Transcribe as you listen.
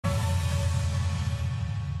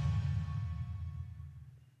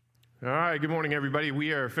All right, good morning, everybody.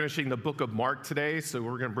 We are finishing the book of Mark today, so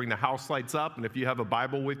we're going to bring the house lights up. And if you have a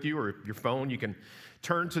Bible with you or your phone, you can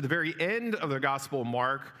turn to the very end of the Gospel of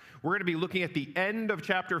Mark. We're going to be looking at the end of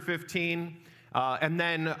chapter 15 and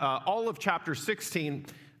then all of chapter 16.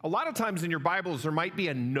 A lot of times in your Bibles, there might be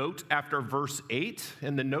a note after verse 8,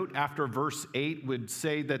 and the note after verse 8 would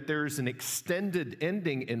say that there's an extended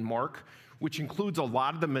ending in Mark, which includes a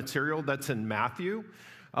lot of the material that's in Matthew.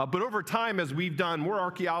 But over time, as we've done more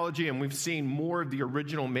archaeology and we've seen more of the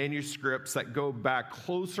original manuscripts that go back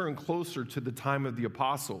closer and closer to the time of the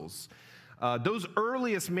apostles, those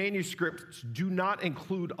earliest manuscripts do not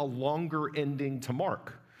include a longer ending to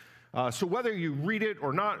Mark. So whether you read it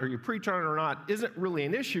or not, or you preach on it or not, isn't really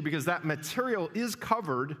an issue because that material is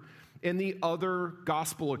covered in the other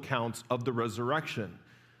gospel accounts of the resurrection.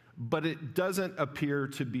 But it doesn't appear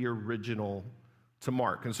to be original to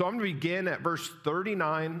Mark. And so I'm going to begin at verse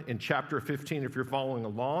 39 in chapter 15 if you're following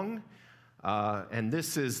along. And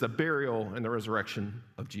this is the burial and the resurrection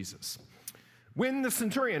of Jesus. When the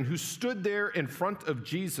centurion who stood there in front of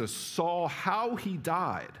Jesus saw how he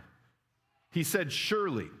died, he said,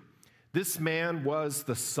 "Surely this man was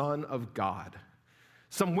the Son of God."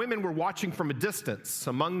 Some women were watching from a distance.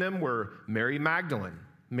 Among them were Mary Magdalene,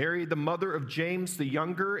 Mary the mother of James the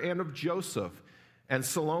younger and of Joseph, and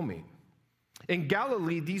Salome. In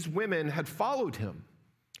Galilee, these women had followed him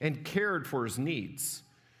and cared for his needs.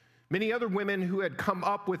 Many other women who had come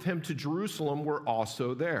up with him to Jerusalem were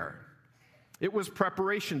also there. It was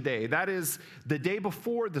preparation day, that is, the day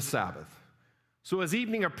before the Sabbath. So as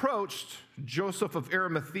evening approached, Joseph of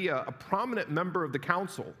Arimathea, a prominent member of the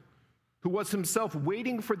council, who was himself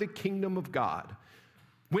waiting for the kingdom of God,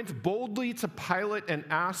 went boldly to Pilate and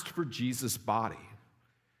asked for Jesus' body.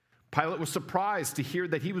 Pilate was surprised to hear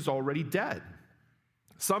that he was already dead.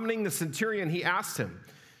 Summoning the centurion, he asked him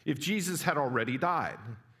if Jesus had already died.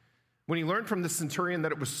 When he learned from the centurion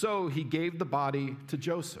that it was so, he gave the body to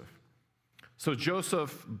Joseph. So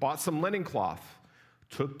Joseph bought some linen cloth,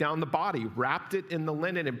 took down the body, wrapped it in the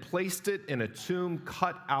linen, and placed it in a tomb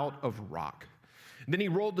cut out of rock. Then he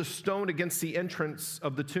rolled the stone against the entrance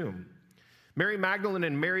of the tomb. Mary Magdalene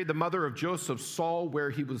and Mary, the mother of Joseph, saw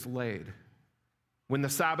where he was laid. When the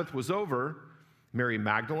Sabbath was over, Mary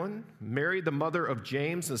Magdalene, Mary the mother of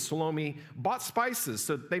James, and Salome bought spices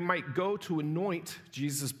so that they might go to anoint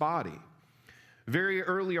Jesus' body. Very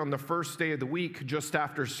early on the first day of the week, just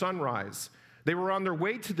after sunrise, they were on their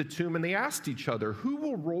way to the tomb and they asked each other, "Who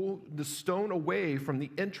will roll the stone away from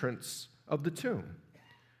the entrance of the tomb?"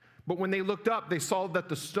 But when they looked up, they saw that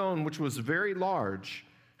the stone, which was very large,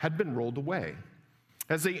 had been rolled away.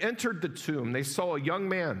 As they entered the tomb, they saw a young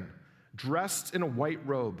man dressed in a white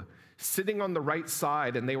robe, sitting on the right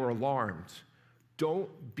side, and they were alarmed.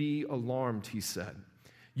 "Don't be alarmed," he said.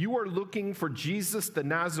 "You are looking for Jesus the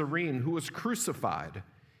Nazarene who was crucified.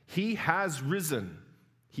 He has risen.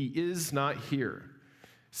 He is not here.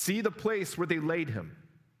 See the place where they laid him.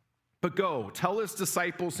 But go, tell his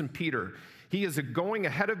disciples and Peter, he is going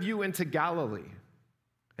ahead of you into Galilee,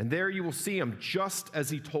 and there you will see him just as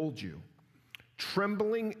he told you."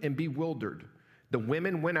 Trembling and bewildered, the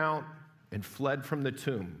women went out and fled from the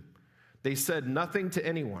tomb. They said nothing to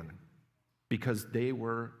anyone because they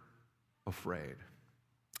were afraid.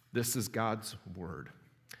 This is God's word.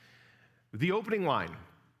 The opening line,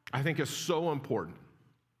 I think, is so important.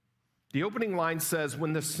 The opening line says,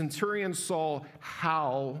 when the centurion saw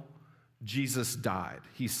how Jesus died,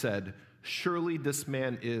 he said, "Surely this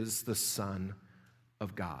man is the Son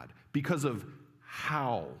of God," because of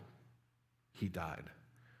how he died.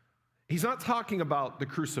 He's not talking about the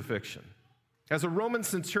crucifixion. As a Roman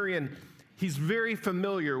centurion, he's very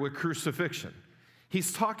familiar with crucifixion.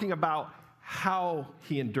 He's talking about how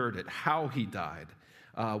he endured it, how he died.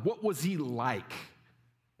 What was he like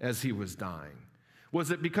as he was dying?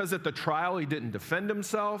 Was it because at the trial he didn't defend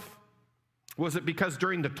himself? Was it because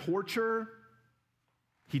during the torture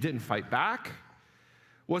he didn't fight back?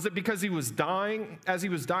 Was it because he was dying? As he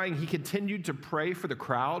was dying, he continued to pray for the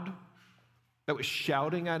crowd that was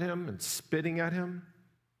shouting at him and spitting at him?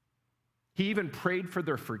 He even prayed for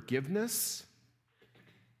their forgiveness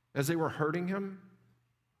as they were hurting him.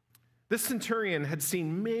 This centurion had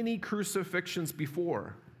seen many crucifixions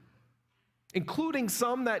before, including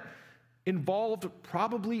some that involved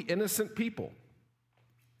probably innocent people.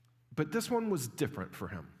 But this one was different for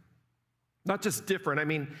him. Not just different. I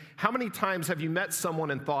mean, how many times have you met someone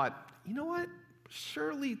and thought, "You know what?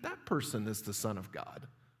 Surely that person is the Son of God."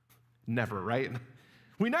 Never, right?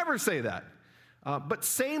 We never say that. But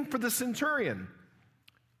same for the centurion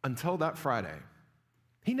until that Friday.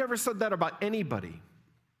 He never said that about anybody,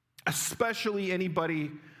 especially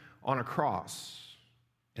anybody on a cross.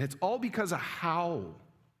 And it's all because of how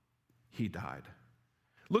he died.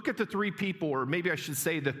 Look at the three people, or maybe I should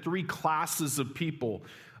say the three classes of people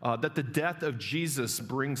that the death of Jesus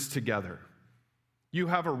brings together. You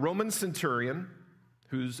have a Roman centurion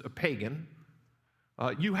who's a pagan.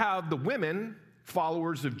 You have the women,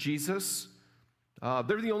 followers of Jesus.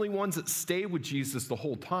 They're the only ones that stay with Jesus the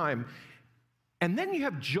whole time. And then you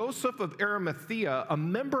have Joseph of Arimathea, a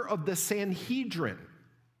member of the Sanhedrin,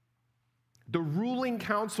 the ruling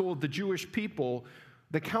council of the Jewish people,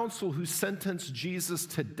 the council who sentenced Jesus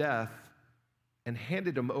to death and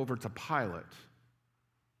handed him over to Pilate.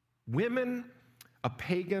 Women, a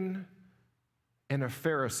pagan, and a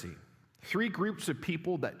Pharisee. Three groups of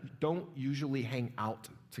people that don't usually hang out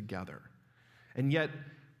together. And yet,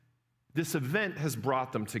 this event has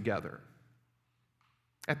brought them together.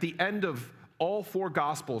 At the end of all four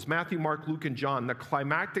Gospels, Matthew, Mark, Luke, and John, the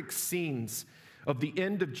climactic scenes of the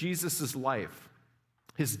end of Jesus' life,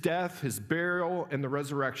 his death, his burial, and the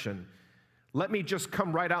resurrection, let me just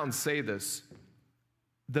come right out and say this.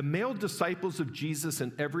 The male disciples of Jesus,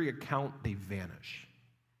 in every account, they vanish.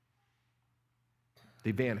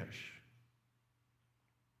 They vanish.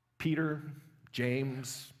 Peter,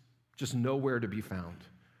 James, just nowhere to be found.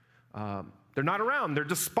 They're not around. They're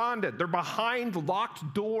despondent. They're behind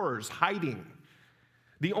locked doors, hiding.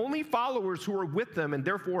 The only followers who are with them, and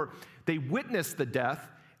therefore they witness the death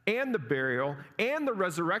and the burial and the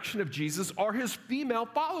resurrection of Jesus, are his female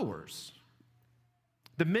followers.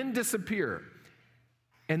 The men disappear,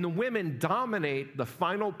 and the women dominate the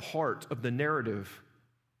final part of the narrative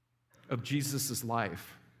of Jesus'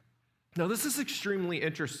 life. Now, this is extremely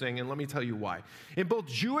interesting, and let me tell you why. In both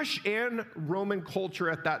Jewish and Roman culture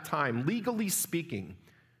at that time, legally speaking,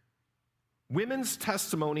 women's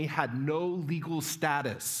testimony had no legal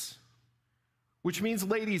status, which means,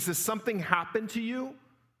 ladies, if something happened to you,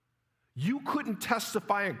 you couldn't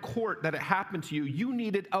testify in court that it happened to you. You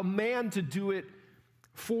needed a man to do it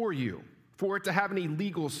for you, for it to have any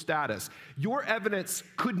legal status. Your evidence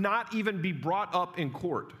could not even be brought up in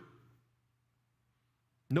court.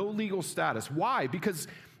 No legal status. Why? Because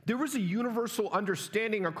there was a universal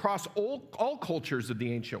understanding across all cultures of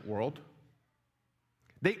the ancient world.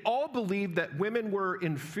 They all believed that women were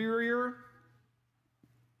inferior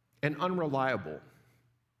and unreliable.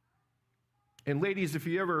 And ladies, if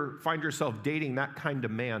you ever find yourself dating that kind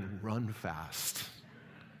of man, run fast.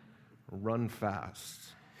 Run fast.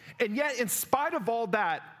 And yet, in spite of all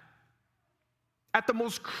that, at the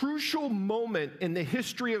most crucial moment in the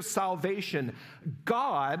history of salvation,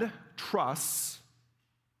 God trusts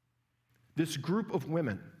this group of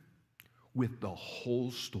women with the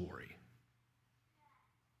whole story.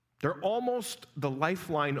 They're almost the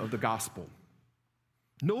lifeline of the gospel.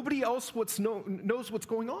 Nobody else knows what's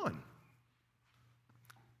going on.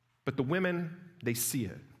 But the women, they see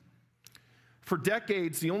it. For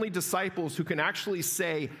decades, the only disciples who can actually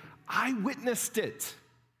say, I witnessed it.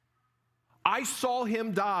 I saw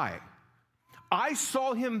him die. I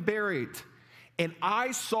saw him buried. And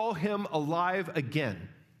I saw him alive again,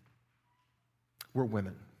 were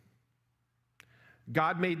women.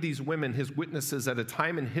 God made these women his witnesses at a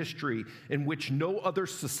time in history in which no other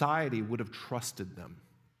society would have trusted them,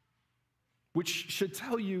 which should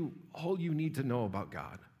tell you all you need to know about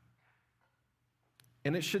God.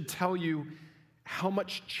 And it should tell you how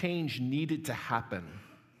much change needed to happen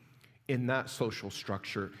in that social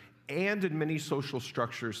structure and in many social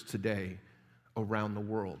structures today around the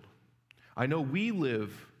world. I know we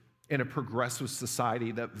live in a progressive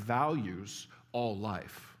society that values all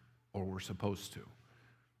life, or we're supposed to.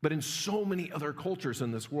 But in so many other cultures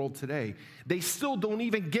in this world today, they still don't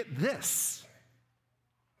even get this.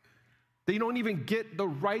 They don't even get the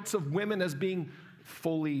rights of women as being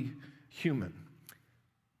fully human.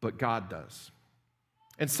 But God does.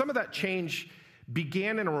 And some of that change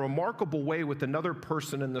began in a remarkable way with another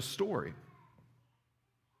person in the story,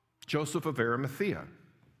 Joseph of Arimathea.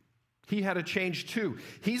 He had a change too.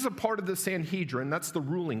 He's a part of the Sanhedrin, that's the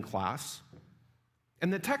ruling class.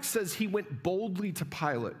 And the text says he went boldly to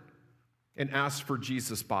Pilate and asked for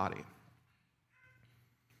Jesus' body.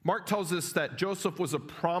 Mark tells us that Joseph was a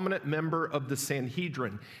prominent member of the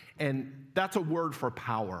Sanhedrin, and that's a word for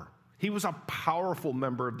power. He was a powerful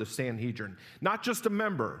member of the Sanhedrin, not just a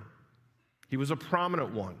member. He was a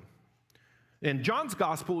prominent one. And John's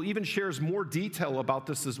gospel even shares more detail about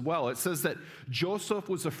this as well. It says that Joseph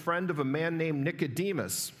was a friend of a man named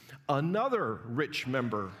Nicodemus, another rich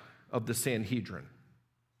member of the Sanhedrin.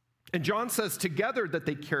 And John says together that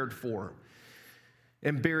they cared for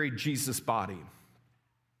and buried Jesus' body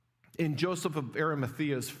in Joseph of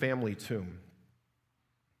Arimathea's family tomb.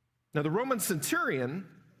 Now, the Roman centurion,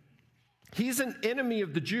 He's an enemy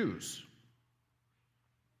of the Jews.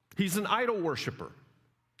 He's an idol worshiper.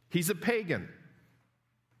 He's a pagan.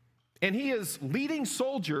 And he is leading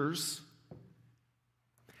soldiers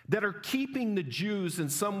that are keeping the Jews in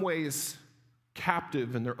some ways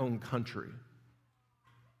captive in their own country.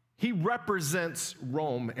 He represents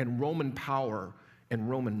Rome and Roman power and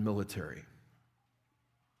Roman military.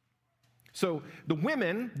 So the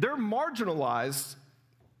women, they're marginalized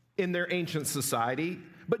in their ancient society,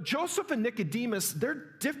 but Joseph and Nicodemus, they're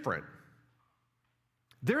different.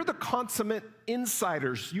 They're the consummate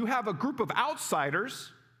insiders. You have a group of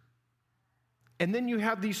outsiders, and then you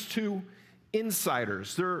have these two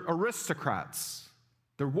insiders. They're aristocrats.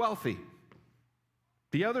 They're wealthy.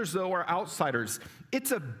 The others, though, are outsiders.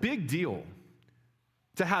 It's a big deal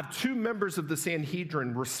to have two members of the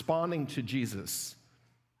Sanhedrin responding to Jesus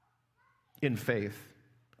in faith.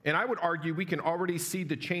 And I would argue we can already see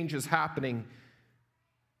the changes happening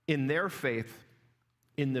in their faith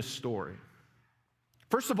in this story.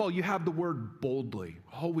 First of all, you have the word boldly.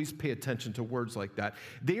 Always pay attention to words like that.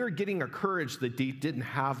 They are getting a courage that they didn't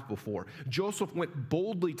have before. Joseph went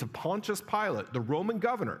boldly to Pontius Pilate, the Roman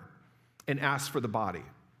governor, and asked for the body.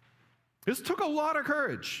 This took a lot of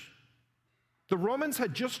courage. The Romans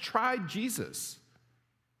had just tried Jesus.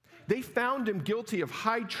 They found him guilty of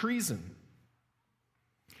high treason.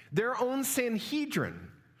 Their own Sanhedrin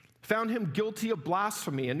found him guilty of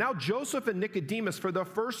blasphemy. And now Joseph and Nicodemus, for the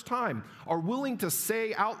first time, are willing to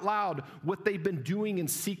say out loud what they've been doing in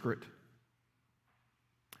secret.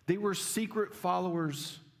 They were secret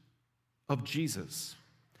followers of Jesus.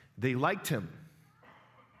 They liked him.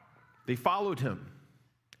 They followed him.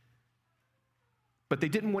 But they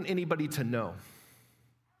didn't want anybody to know.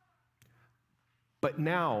 But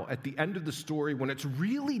now, at the end of the story, when it's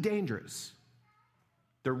really dangerous,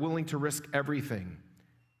 they're willing to risk everything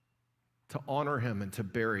to honor him and to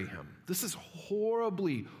bury him. This is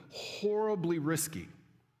horribly, horribly risky.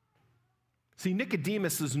 See,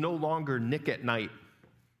 Nicodemus is no longer Nick at night,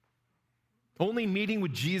 only meeting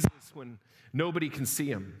with Jesus when nobody can see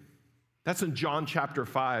him. That's in John chapter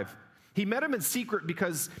 5. He met him in secret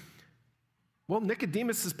because, well,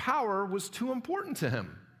 Nicodemus's power was too important to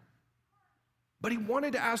him. But he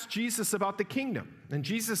wanted to ask Jesus about the kingdom. And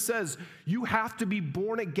Jesus says, you have to be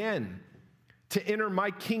born again to enter my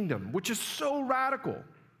kingdom, which is so radical.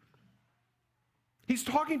 He's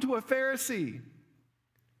talking to a Pharisee,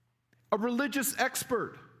 a religious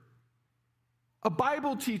expert, a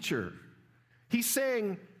Bible teacher. He's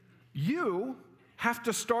saying, you have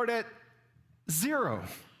to start at zero.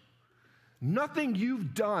 Nothing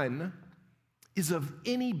you've done is of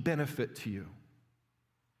any benefit to you.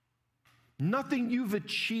 Nothing you've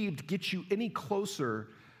achieved gets you any closer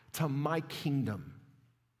to my kingdom.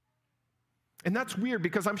 And that's weird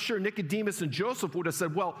because I'm sure Nicodemus and Joseph would have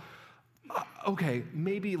said, well, okay,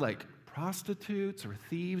 maybe like prostitutes or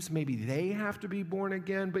thieves, maybe they have to be born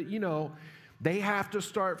again, but they have to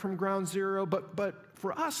start from ground zero. But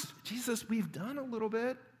for us, Jesus, we've done a little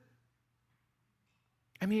bit.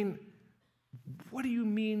 I mean, what do you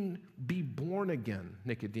mean be born again?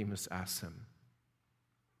 Nicodemus asks him.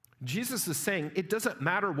 Jesus is saying it doesn't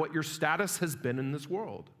matter what your status has been in this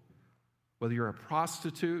world, whether you're a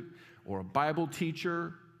prostitute or a Bible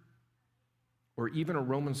teacher or even a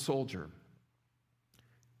Roman soldier.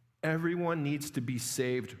 Everyone needs to be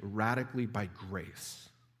saved radically by grace.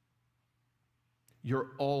 You're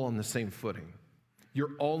all on the same footing.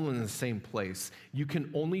 You're all in the same place. You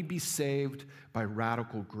can only be saved by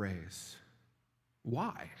radical grace.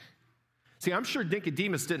 Why? See, I'm sure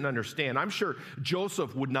Nicodemus didn't understand. I'm sure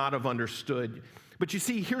Joseph would not have understood. But you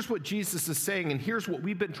see, here's what Jesus is saying, and here's what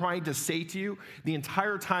we've been trying to say to you the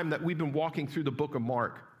entire time that we've been walking through the book of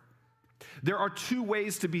Mark. There are two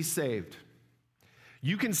ways to be saved.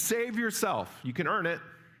 You can save yourself. You can earn it.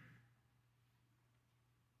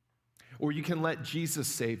 Or you can let Jesus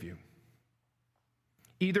save you.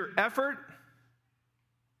 Either effort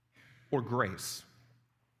or grace.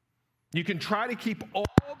 You can try to keep all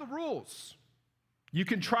the rules. You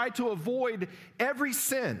can try to avoid every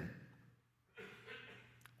sin.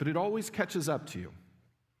 But it always catches up to you.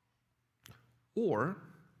 Or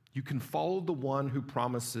you can follow the one who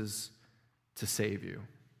promises to save you.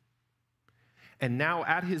 And now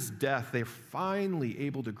at his death, they're finally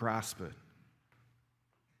able to grasp it.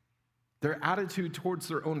 Their attitude towards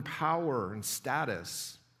their own power and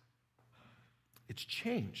status, it's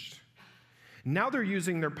changed. Now they're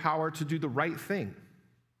using their power to do the right thing.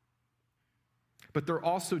 But they're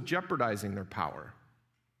also jeopardizing their power.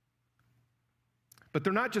 But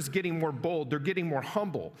they're not just getting more bold, they're getting more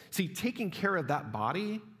humble. See, taking care of that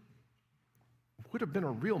body would have been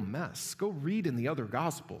a real mess. Go read in the other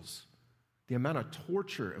Gospels. the amount of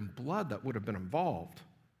torture and blood that would have been involved.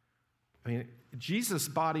 I mean, Jesus'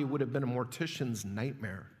 body would have been a mortician's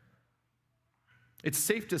nightmare. It's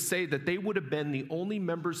safe to say that they would have been the only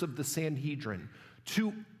members of the Sanhedrin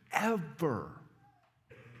to ever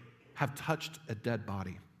have touched a dead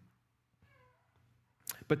body.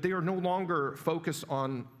 But they are no longer focused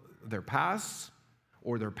on their past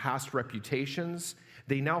or their past reputations.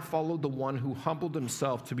 They now follow the one who humbled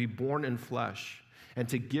himself to be born in flesh and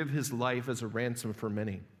to give his life as a ransom for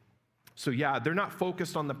many. So yeah, they're not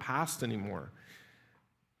focused on the past anymore.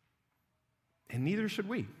 And neither should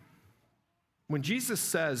we. When Jesus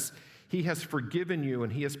says he has forgiven you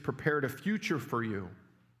and he has prepared a future for you,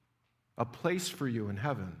 a place for you in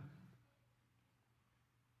heaven,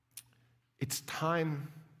 it's time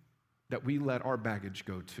that we let our baggage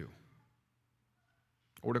go too.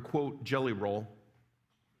 Or to quote Jelly Roll,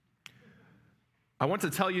 I want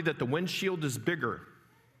to tell you that the windshield is bigger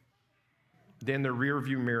than the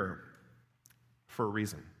rearview mirror for a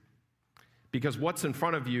reason. Because what's in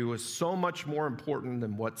front of you is so much more important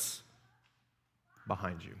than what's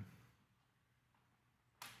behind you.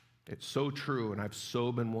 It's so true, and I've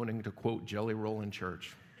so been wanting to quote Jelly Roll in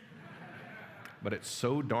church. But it's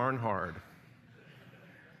so darn hard.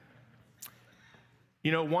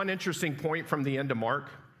 You know, one interesting point from the end of Mark,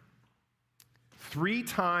 3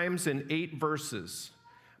 times in 8 verses,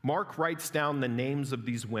 Mark writes down the names of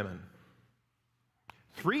these women.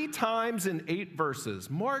 3 times in 8 verses.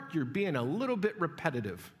 Mark, you're being a little bit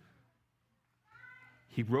repetitive.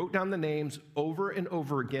 He wrote down the names over and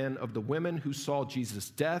over again of the women who saw Jesus'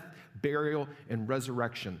 death, burial, and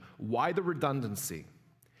resurrection. Why the redundancy?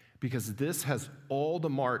 Because this has all the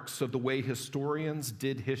marks of the way historians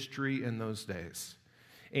did history in those days.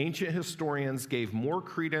 Ancient historians gave more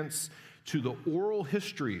credence to the oral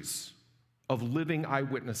histories of living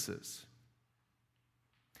eyewitnesses.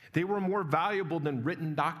 They were more valuable than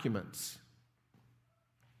written documents.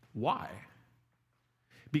 Why?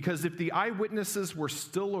 Because if the eyewitnesses were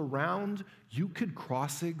still around, you could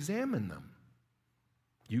cross-examine them.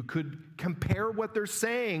 You could compare what they're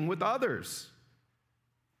saying with others.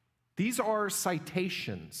 These are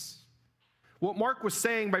citations. What Mark was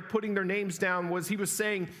saying by putting their names down was he was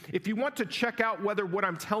saying, if you want to check out whether what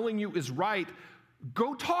I'm telling you is right,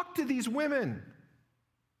 go talk to these women.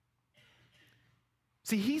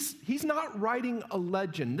 See, he's not writing a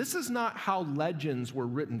legend. This is not how legends were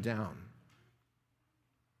written down.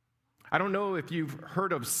 I don't know if you've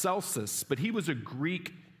heard of Celsus, but he was a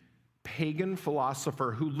Greek pagan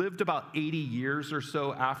philosopher who lived about 80 years or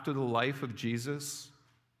so after the life of Jesus.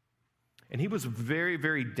 And he was very,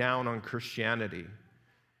 very down on Christianity.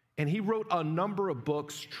 And he wrote a number of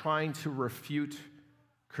books trying to refute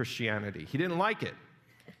Christianity. He didn't like it.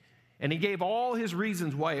 And he gave all his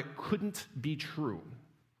reasons why it couldn't be true.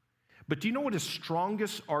 But do you know what his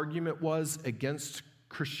strongest argument was against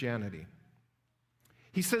Christianity?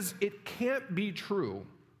 He says it can't be true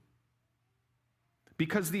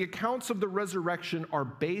because the accounts of the resurrection are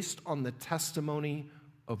based on the testimony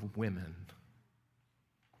of women.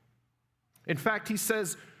 In fact, he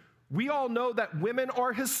says, we all know that women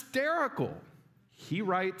are hysterical. He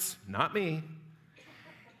writes, not me.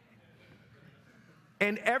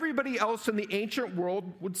 And everybody else in the ancient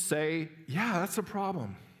world would say, yeah, that's a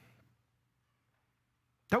problem.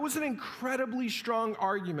 That was an incredibly strong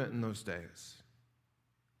argument in those days.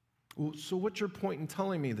 Well, so what's your point in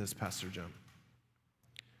telling me this, Pastor Jim?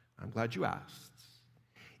 I'm glad you asked.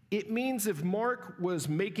 It means if Mark was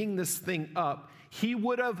making this thing up, he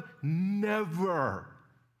would have never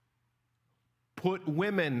put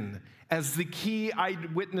women as the key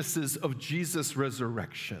eyewitnesses of Jesus'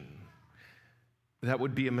 resurrection. That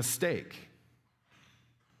would be a mistake.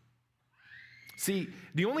 See,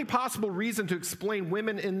 the only possible reason to explain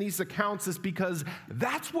women in these accounts is because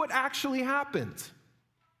that's what actually happened.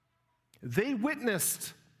 They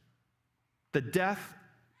witnessed the death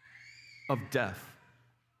of death.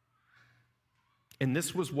 And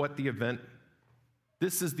this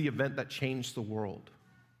is the event that changed the world.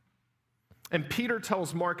 And Peter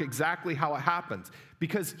tells Mark exactly how it happened,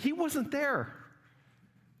 because he wasn't there,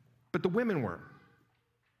 but the women were.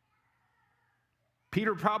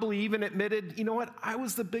 Peter probably even admitted, you know what, I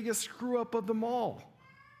was the biggest screw-up of them all.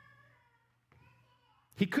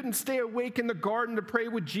 He couldn't stay awake in the garden to pray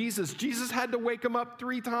with Jesus. Jesus had to wake him up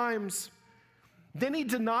 3 times. Then he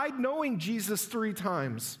denied knowing Jesus 3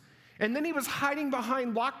 times. And then he was hiding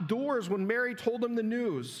behind locked doors when Mary told him the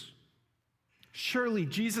news. Surely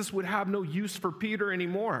Jesus would have no use for Peter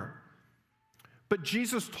anymore. But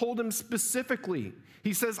Jesus told him specifically,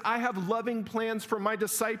 he says, I have loving plans for my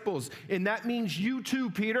disciples, and that means you too,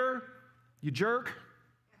 Peter, you jerk.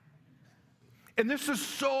 And this is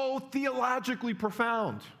so theologically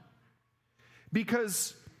profound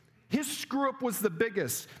because his screw up was the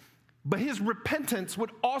biggest, but his repentance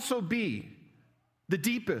would also be the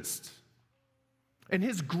deepest. And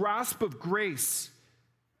his grasp of grace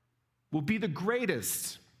will be the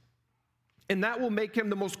greatest. And that will make him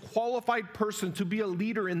the most qualified person to be a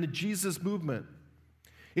leader in the Jesus movement.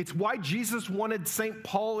 It's why Jesus wanted St.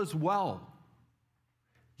 Paul as well.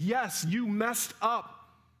 Yes, you messed up.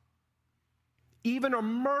 Even a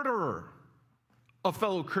murderer of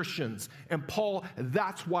fellow Christians. And Paul,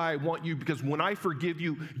 that's why I want you, because when I forgive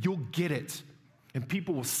you, you'll get it. And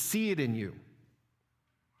people will see it in you.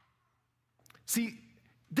 See,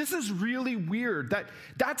 this is really weird.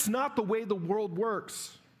 That's not the way the world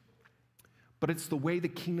works. But it's the way the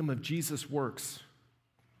kingdom of Jesus works.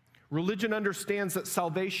 Religion understands that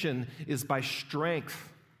salvation is by strength.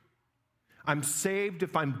 I'm saved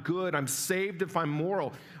if I'm good. I'm saved if I'm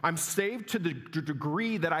moral. I'm saved to the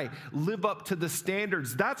degree that I live up to the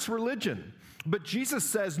standards. That's religion. But Jesus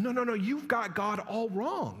says, no, you've got God all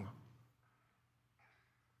wrong.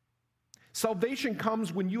 Salvation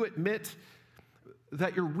comes when you admit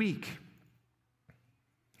that you're weak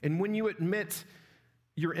and when you admit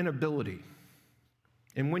your inability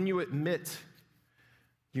and when you admit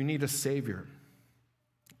you need a Savior.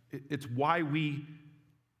 It's why we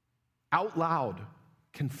out loud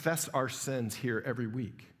confess our sins here every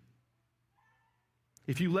week.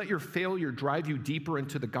 If you let your failure drive you deeper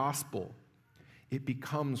into the gospel, it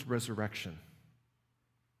becomes resurrection.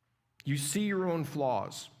 You see your own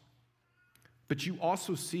flaws, but you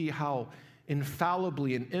also see how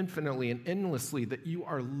infallibly and infinitely and endlessly that you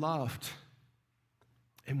are loved.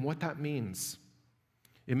 And what that means,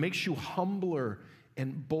 it makes you humbler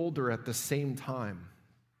and bolder at the same time.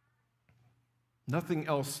 Nothing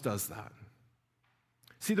else does that.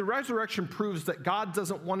 See, the resurrection proves that God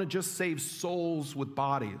doesn't want to just save souls with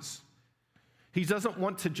bodies. He doesn't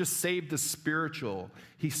want to just save the spiritual.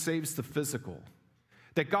 He saves the physical.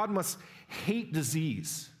 That God must hate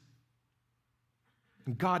disease.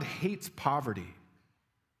 And God hates poverty.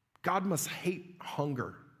 God must hate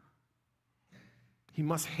hunger. He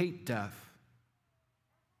must hate death.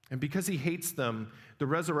 And because he hates them, the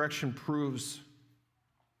resurrection proves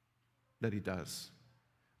that he does.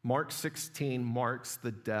 Mark 16 marks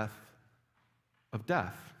the death of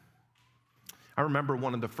death. I remember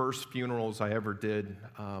one of the first funerals I ever did.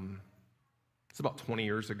 It's about 20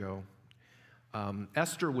 years ago.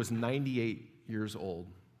 Esther was 98 years old.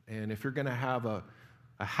 And if you're going to have a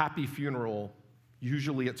happy funeral,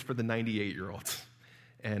 usually it's for the 98-year-olds.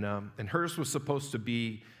 And hers was supposed to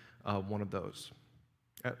be one of those.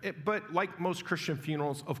 But like most Christian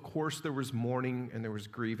funerals, of course, there was mourning and there was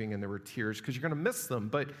grieving and there were tears because you're going to miss them.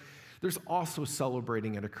 But there's also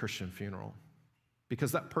celebrating at a Christian funeral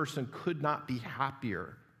because that person could not be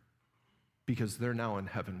happier because they're now in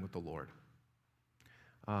heaven with the Lord.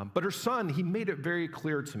 But her son, he made it very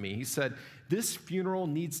clear to me. He said, this funeral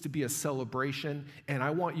needs to be a celebration, and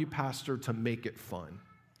I want you, Pastor, to make it fun.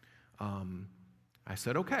 I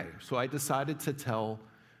said, okay. So I decided to tell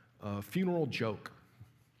a funeral joke,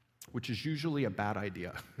 which is usually a bad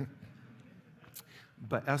idea.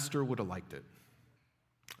 But Esther would have liked it.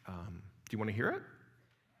 Do you want to hear it?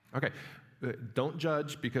 Okay. Don't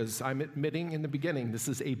judge because I'm admitting in the beginning this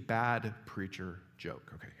is a bad preacher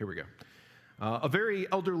joke. Okay, here we go. A very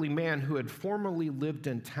elderly man who had formerly lived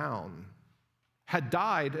in town had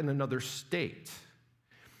died in another state.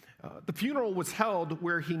 The funeral was held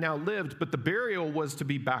where he now lived, but the burial was to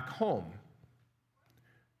be back home.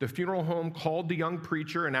 The funeral home called the young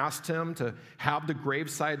preacher and asked him to have the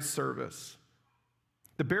graveside service.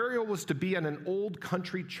 The burial was to be in an old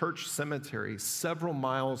country church cemetery several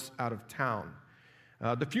miles out of town.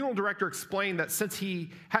 The funeral director explained that since he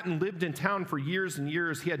hadn't lived in town for years and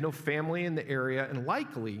years, he had no family in the area, and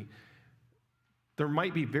likely there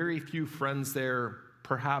might be very few friends there,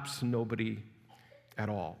 perhaps nobody at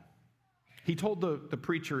all. He told the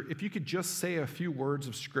preacher, if you could just say a few words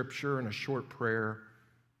of scripture and a short prayer,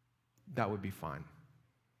 that would be fine.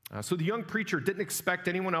 So the young preacher didn't expect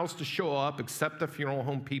anyone else to show up except the funeral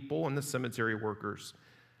home people and the cemetery workers.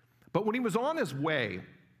 But when he was on his way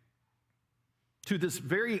to this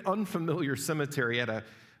very unfamiliar cemetery at a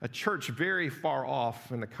church very far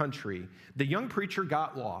off in the country, the young preacher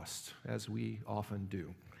got lost, as we often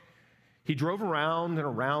do. He drove around and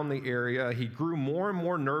around the area. He grew more and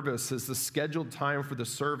more nervous as the scheduled time for the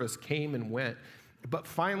service came and went. But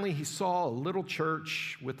finally, he saw a little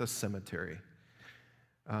church with a cemetery.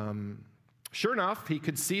 Sure enough, he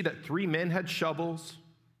could see that 3 men had shovels.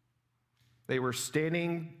 They were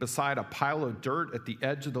standing beside a pile of dirt at the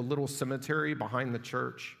edge of the little cemetery behind the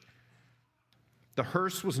church. The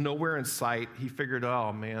hearse was nowhere in sight. He figured,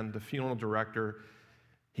 oh man, the funeral director,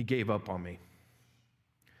 he gave up on me.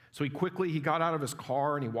 So he got out of his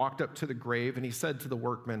car and he walked up to the grave and he said to the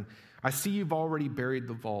workman, I see you've already buried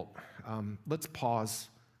the vault. Let's pause.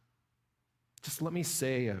 Just let me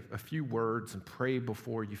say a few words and pray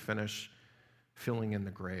before you finish filling in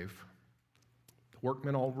the grave. The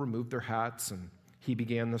workmen all removed their hats and he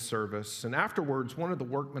began the service. And afterwards, one of the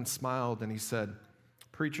workmen smiled and he said,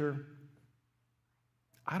 Preacher,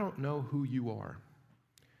 I don't know who you are,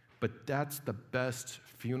 but that's the best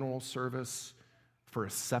funeral service for a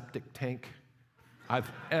septic tank I've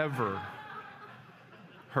ever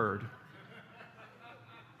heard.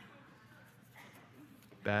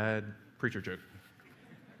 Bad preacher joke.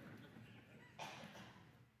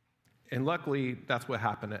 And luckily, that's what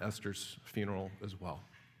happened at Esther's funeral as well,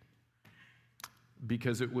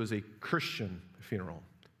 because it was a Christian funeral.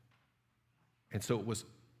 And so it was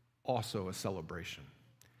also a celebration.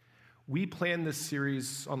 We planned this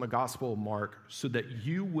series on the Gospel of Mark so that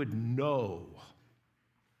you would know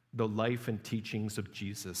the life and teachings of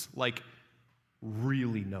Jesus, like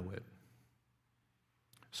really know it.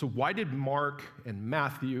 So why did Mark and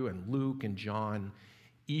Matthew and Luke and John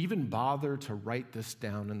even bother to write this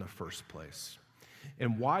down in the first place?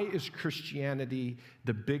 And why is Christianity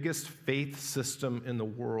the biggest faith system in the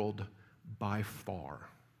world by far?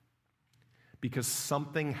 Because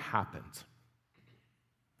something happened.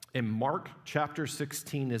 In Mark chapter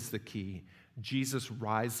 16 is the key. Jesus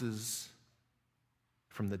rises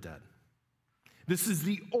from the dead. This is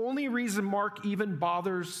the only reason Mark even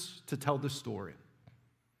bothers to tell the story.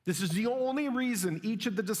 This is the only reason each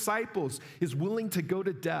of the disciples is willing to go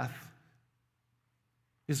to death,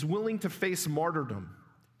 is willing to face martyrdom,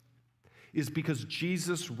 is because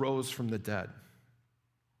Jesus rose from the dead.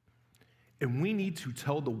 And we need to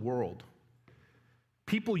tell the world,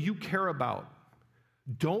 people you care about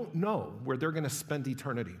don't know where they're going to spend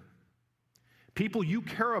eternity. People you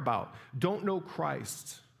care about don't know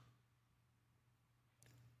Christ.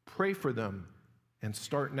 Pray for them and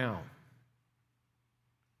start now.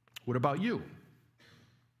 What about you?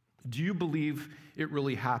 Do you believe it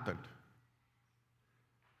really happened?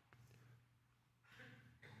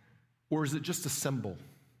 Or is it just a symbol?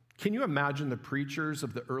 Can you imagine the preachers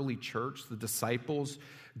of the early church, the disciples,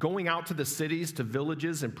 going out to the cities, to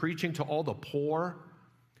villages, and preaching to all the poor,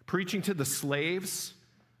 preaching to the slaves,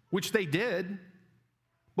 which they did?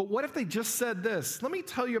 But what if they just said this? Let me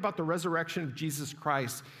tell you about the resurrection of Jesus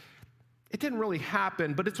Christ. It didn't really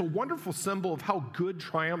happen, but it's a wonderful symbol of how good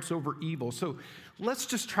triumphs over evil. So let's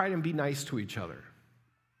just try and be nice to each other.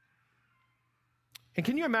 And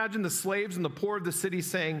can you imagine the slaves and the poor of the city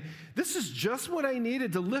saying, this is just what I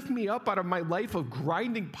needed to lift me up out of my life of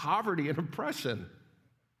grinding poverty and oppression.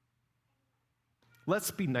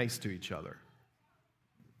 Let's be nice to each other.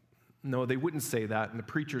 No, they wouldn't say that, and the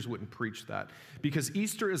preachers wouldn't preach that, because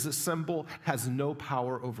Easter as a symbol has no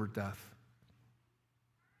power over death.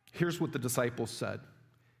 Here's what the disciples said.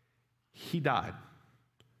 He died.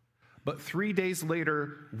 But 3 days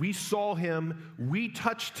later, we saw him, we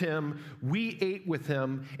touched him, we ate with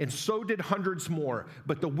him, and so did hundreds more.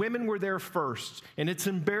 But the women were there first, and it's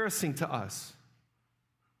embarrassing to us.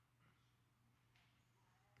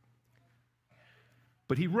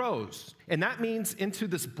 But he rose, and that means into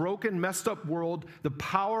this broken, messed up world, the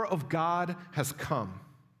power of God has come.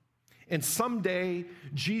 And someday,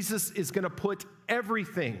 Jesus is going to put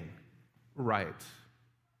everything right.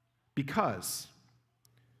 Because,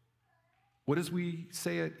 what does we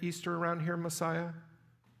say at Easter around here, Messiah?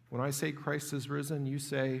 When I say Christ is risen, you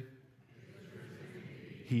say,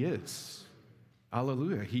 He is.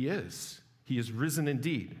 Hallelujah, He is. He is risen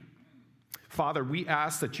indeed. Father, we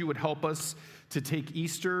ask that you would help us to take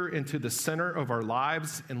Easter into the center of our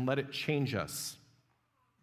lives and let it change us.